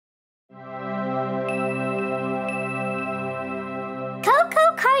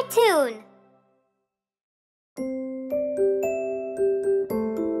tune.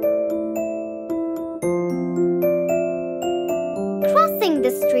 Crossing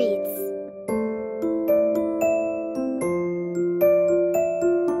the streets.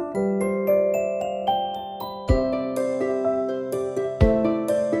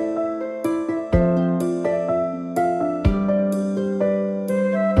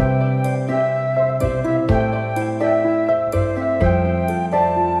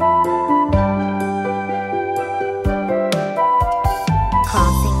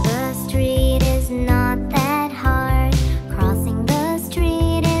 Crossing the street is not that hard. Crossing the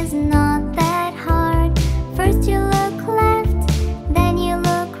street is not that hard. First you look left, then you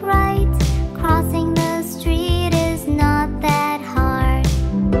look right. Crossing the street is not that hard.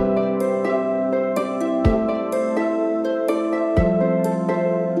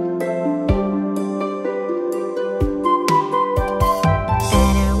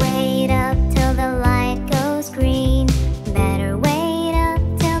 Better wait up till the light goes green. Better wait up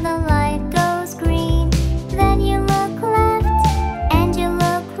till the light goes green. Then you look left and you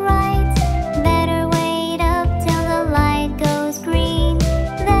look right. Better wait up till the light goes green.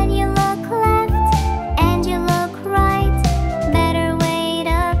 Then you look left and you look right. Better wait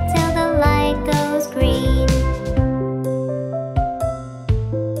up till the light goes green.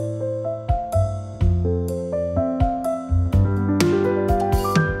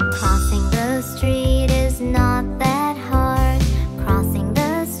 Crossing the street is not that hard. Crossing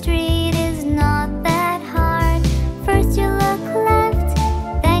the street is not that hard. First you look left,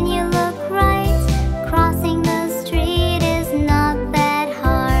 then you look right. Crossing the street is not that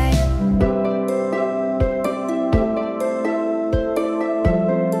hard.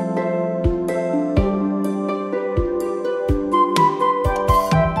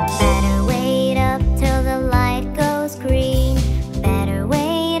 Better wait up till the light goes green. Better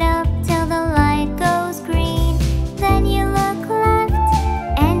wait up till the light goes green. Then you look left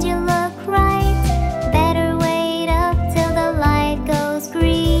and you look right. Better wait up till the light goes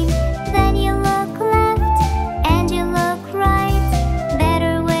green. Then you look left and you look right.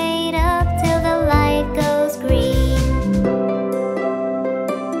 Better wait up till the light goes green.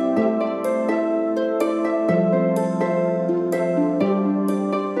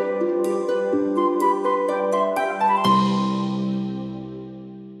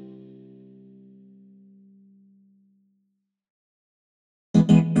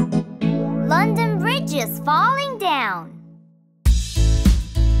 London Bridge is falling down.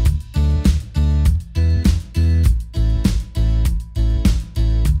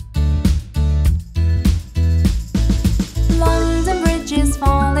 London Bridge is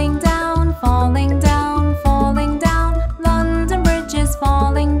falling down, falling down, falling down. London Bridge is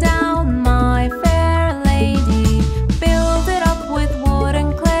falling down, my fair lady. Build it up with wood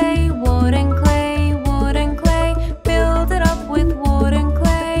and clay, wood and clay, wood and clay. Build it up with wood and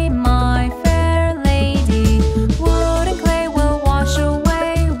clay, my fair lady. Wood and clay will wash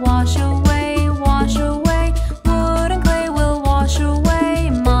away, wash away, wash away. Wood and clay will wash away,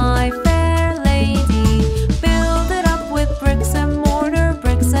 my fair lady. Build it up with bricks and mortar,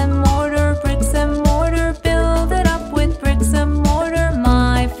 bricks and mortar, bricks and mortar. Build it up with bricks and mortar,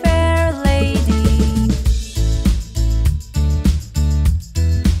 my fair lady.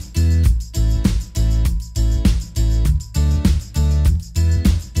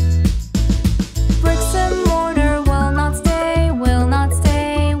 Bricks and mortar will not stay, will not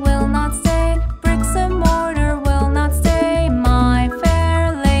stay, will not stay. Bricks and mortar will not stay, my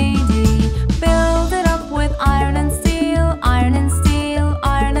fair lady. Build it up with iron and steel, iron and steel,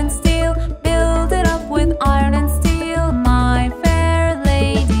 iron and steel. Build it up with iron and steel, my fair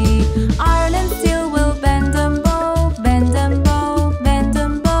lady. Iron and steel will bend and bow, bend and bow, bend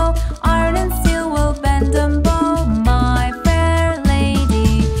and bow. Iron and steel will bend and bow, my fair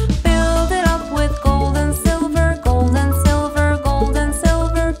lady. Build it up with gold and silver, gold and silver, gold and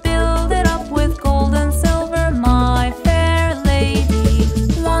silver. Build it up with gold and silver, my fair lady.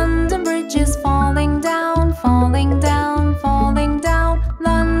 London Bridge is falling down, falling down, falling down.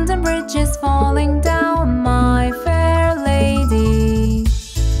 London Bridge is falling down, my fair lady.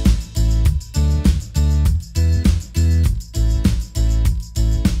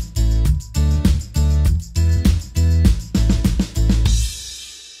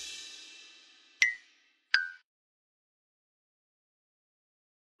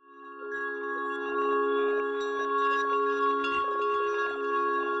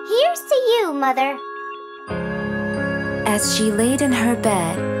 Here's to you, Mother. As she laid in her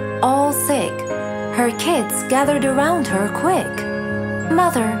bed, all sick, her kids gathered around her quick.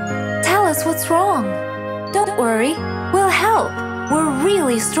 "Mother, tell us what's wrong." "Don't worry, we'll help. We're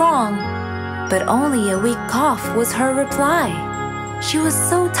really strong. But only a weak cough was her reply. She was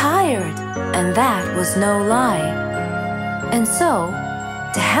so tired, and that was no lie. And so,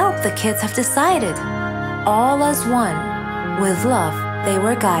 to help, the kids have decided, all as one, with love they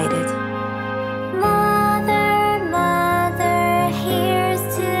were guided. Mother, mother, here's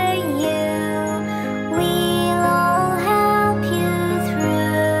to you. We'll all help you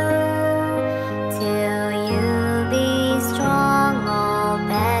through till you be strong, all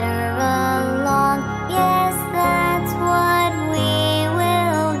better along. Yes, that's what we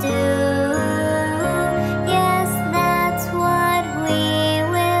will do. Yes, that's what we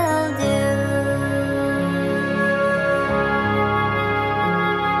will do.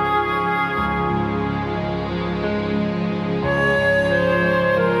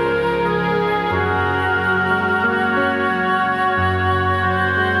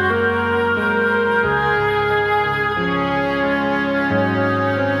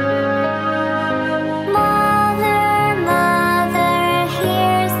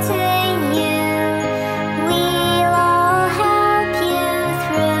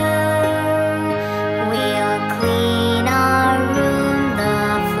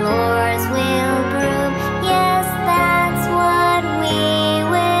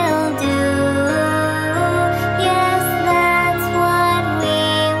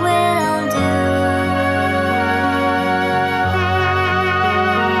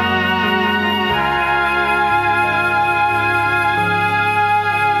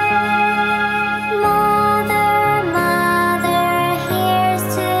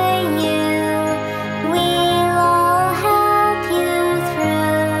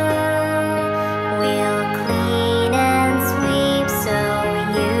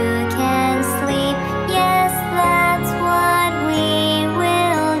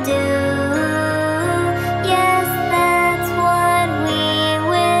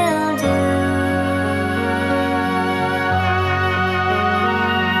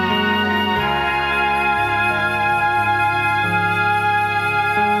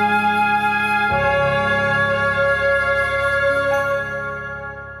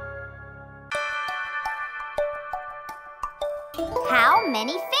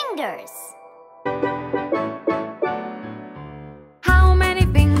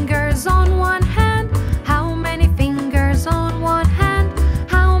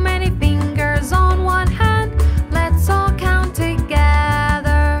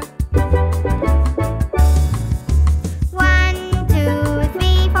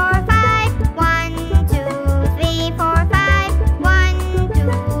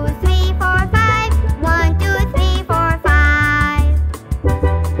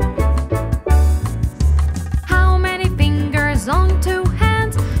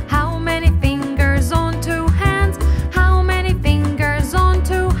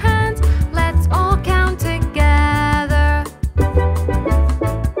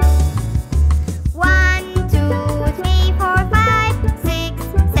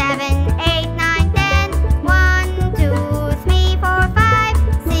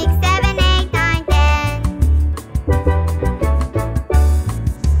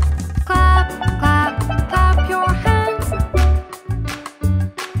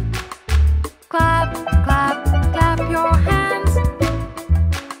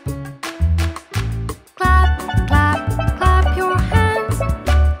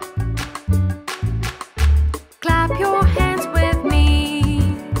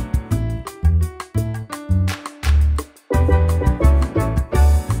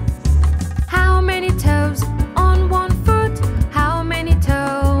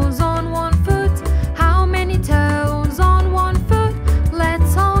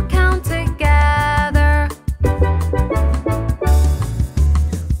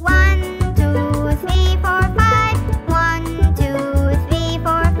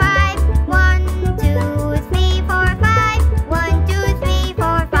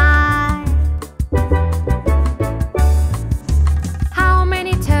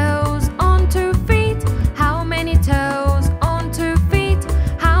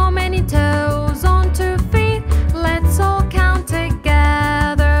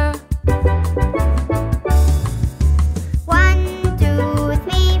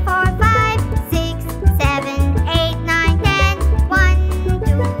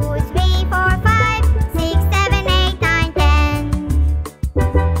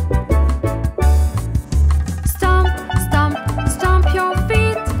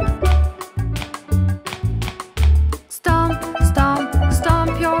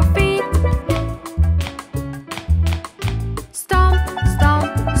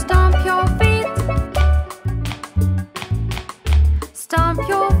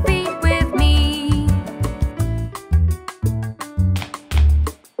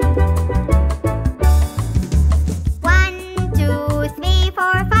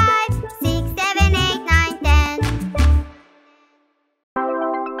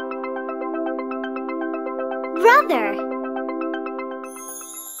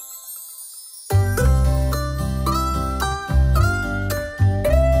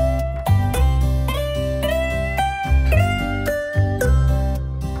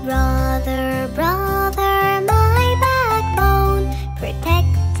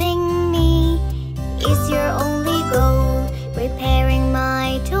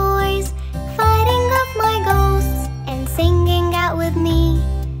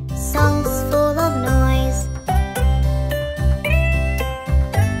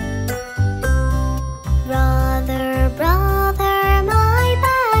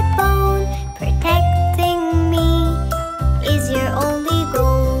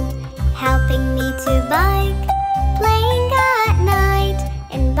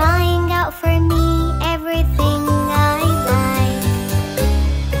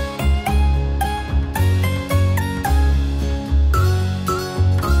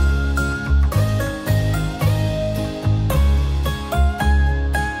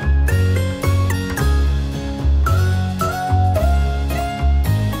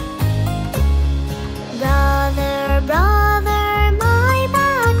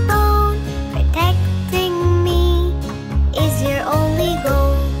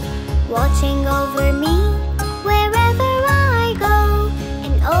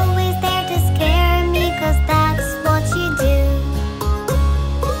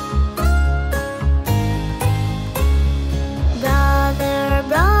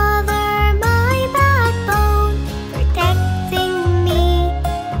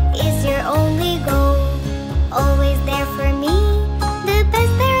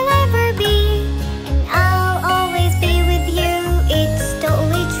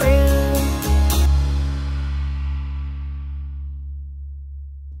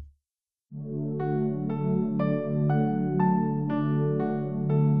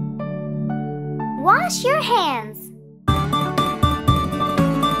 wash your hands.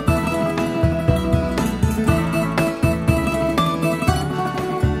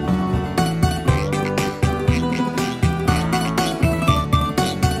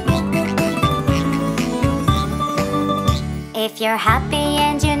 If you're happy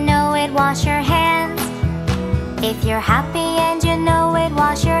and you know it, wash your hands. If you're happy and you know it,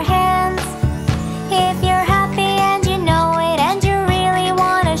 wash your hands. If you're happy and you know it and you really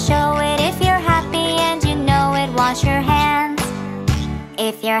want to show it, if you're happy and you know it, wash your hands.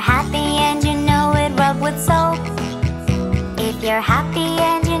 If you're happy and you know it, rub with soap. If you're happy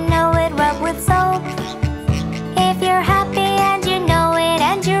and you know it, rub with soap. If you're happy and you know it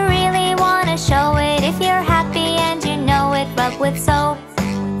and you really want to show it, if you're happy and you know it, rub with soap.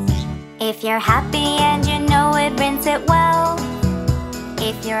 If you're happy and you know it, rinse it well.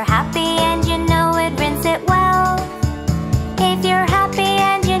 If you're happy and you know it, rinse it well. If you're happy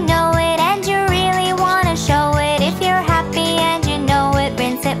and you know it and you really want to show it, if you're happy and you know it,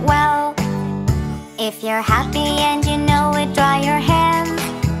 rinse it well. If you're happy and you know it, dry your hands.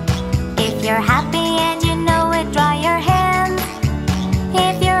 If you're happy and you know it, dry your hands.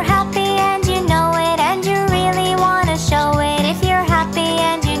 If you're happy and you know it and you really want to show it, if you're happy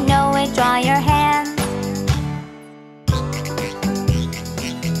and you know it, dry your hands.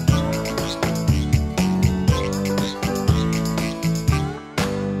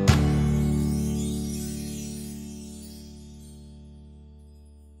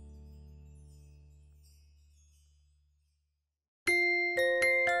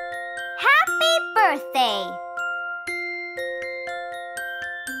 Happy birthday!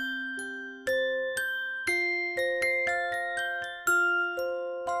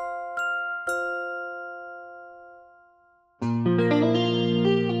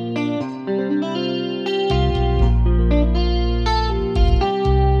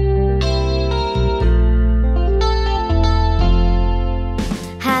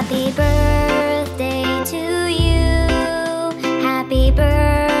 Happy birthday to you. Happy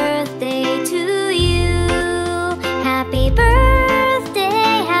birthday to you. Happy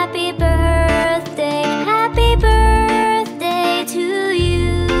birthday, happy birthday, happy birthday to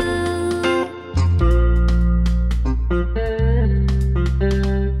you.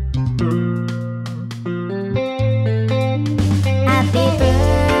 Happy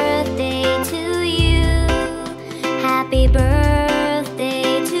birthday to you. Happy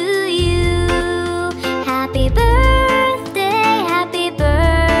birthday to you. Happy birthday, happy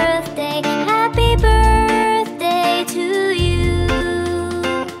birthday, happy birthday to you.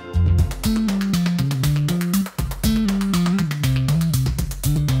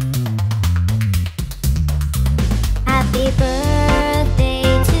 Happy birthday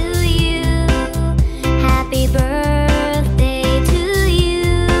to you. Happy birthday to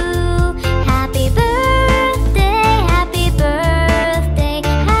you. Happy birthday, happy birthday,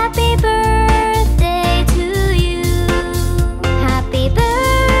 happy birthday to you. Happy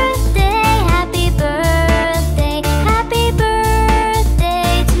birthday, happy birthday, happy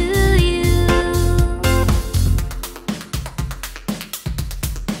birthday to you.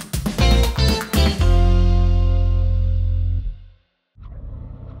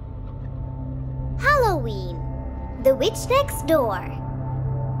 Halloween, The Witch Next Door.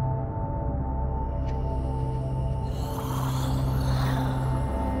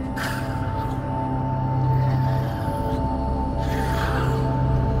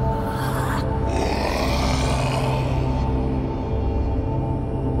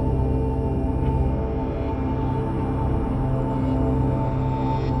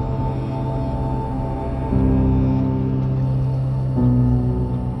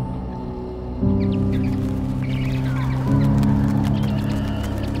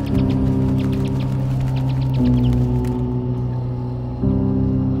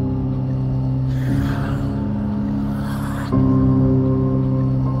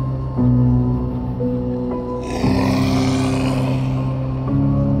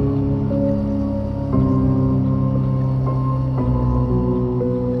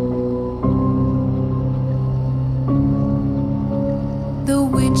 The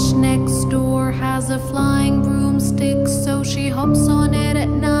witch next door has a flying broomstick, so she hops on it at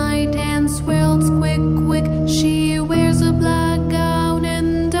night and swirls quick, quick. She wears a black gown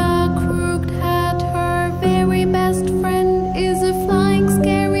and a crooked hat. Her very best friend is a flying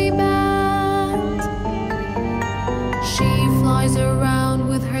scary bat. She flies around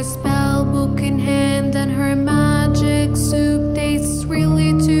with her spell book in hand, and her magic soup tastes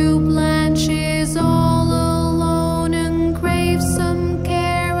really too bland. She's all alone and craves some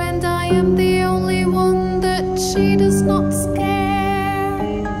care, and I am the only one that she does not scare.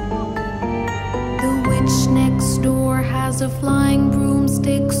 The a flying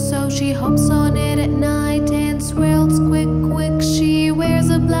broomstick, so she hops on it at night and swirls quick, quick. She wears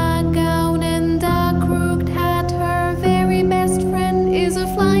a black gown and a crooked hat. Her very best friend is a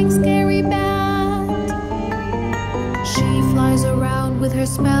flying scary bat. She flies around with her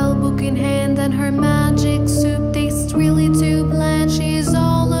spell book in hand, and her magic soup tastes really too bland. She's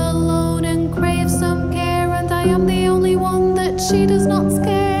all alone and craves some care, and I am the only one that she does not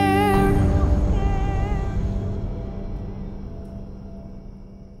scare.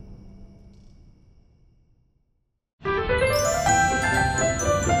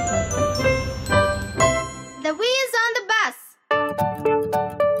 The wheels on the bus.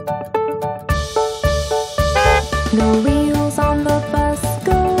 The wheels on the bus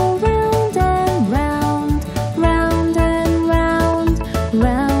go round and round, round and round,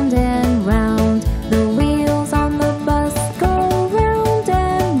 round and round. The wheels on the bus go round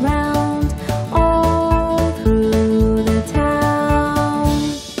and round, all through the town.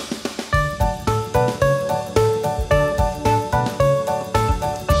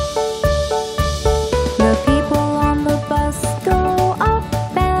 The people on the bus go up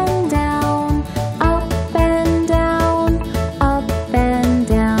and down, up and down, up and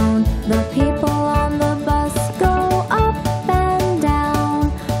down. The people on the bus go up and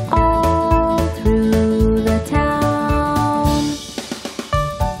down, all through the town.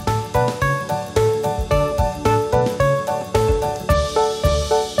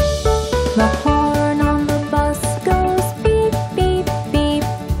 The horn on the bus goes beep, beep, beep,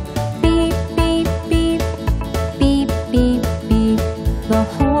 beep, beep, beep, beep, beep, beep. The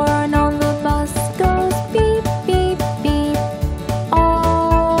horn on the bus goes beep, beep, beep,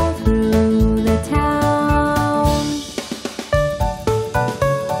 all through the town.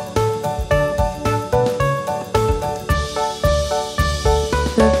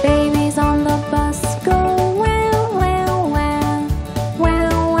 The babies on the bus go wow, wow, wow,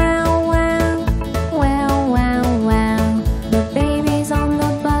 wow, wow, wow, wow, wow, wow. The babies on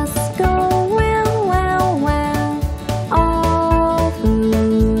the bus go wow, wow, wow, all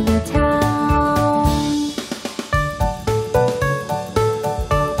through the town.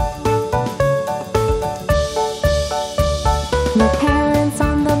 The parents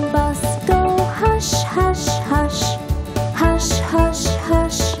on the bus go hush, hush, hush, hush, hush,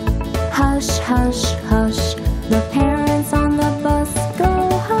 hush, hush, hush, hush. The parents on the bus go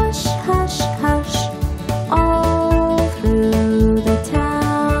hush, hush, hush, all through the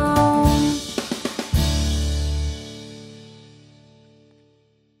town.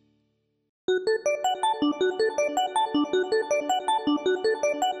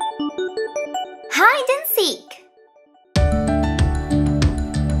 Hide and seek.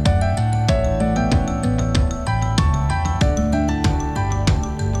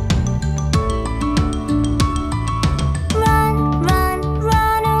 Run, run,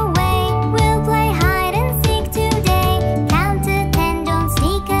 run away. We'll play hide and seek today. Count to 10, don't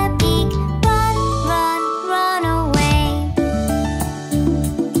sneak a peek. Run, run, run away.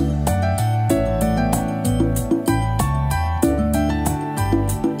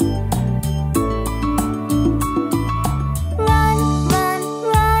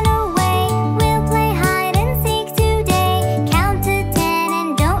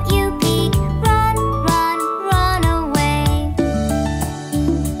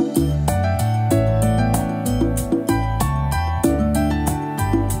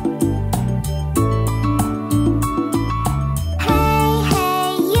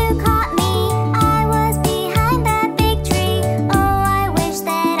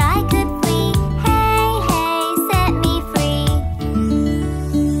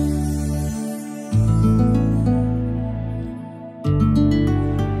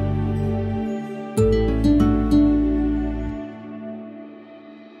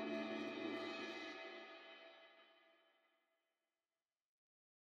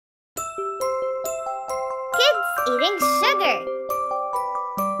 eating sugar.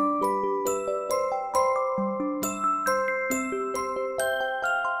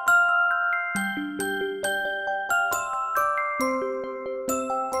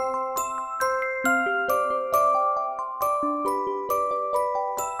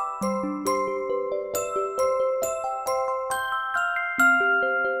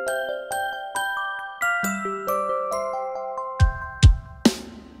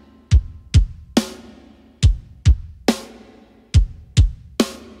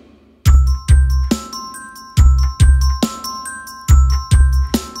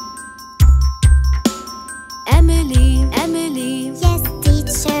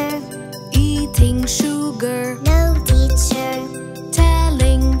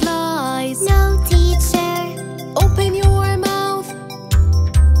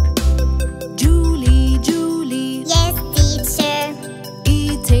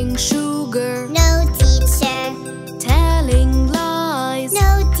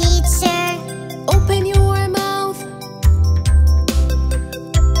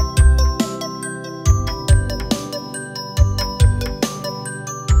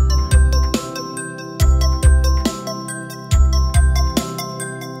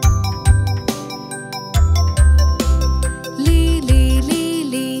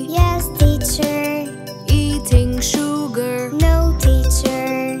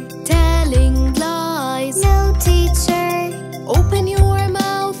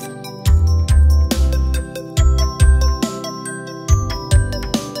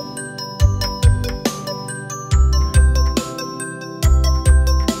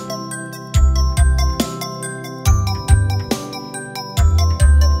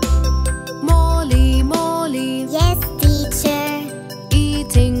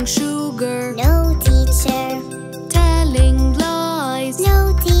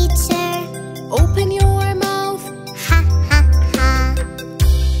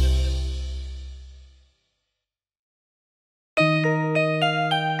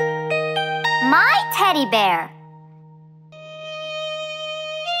 teddy bear.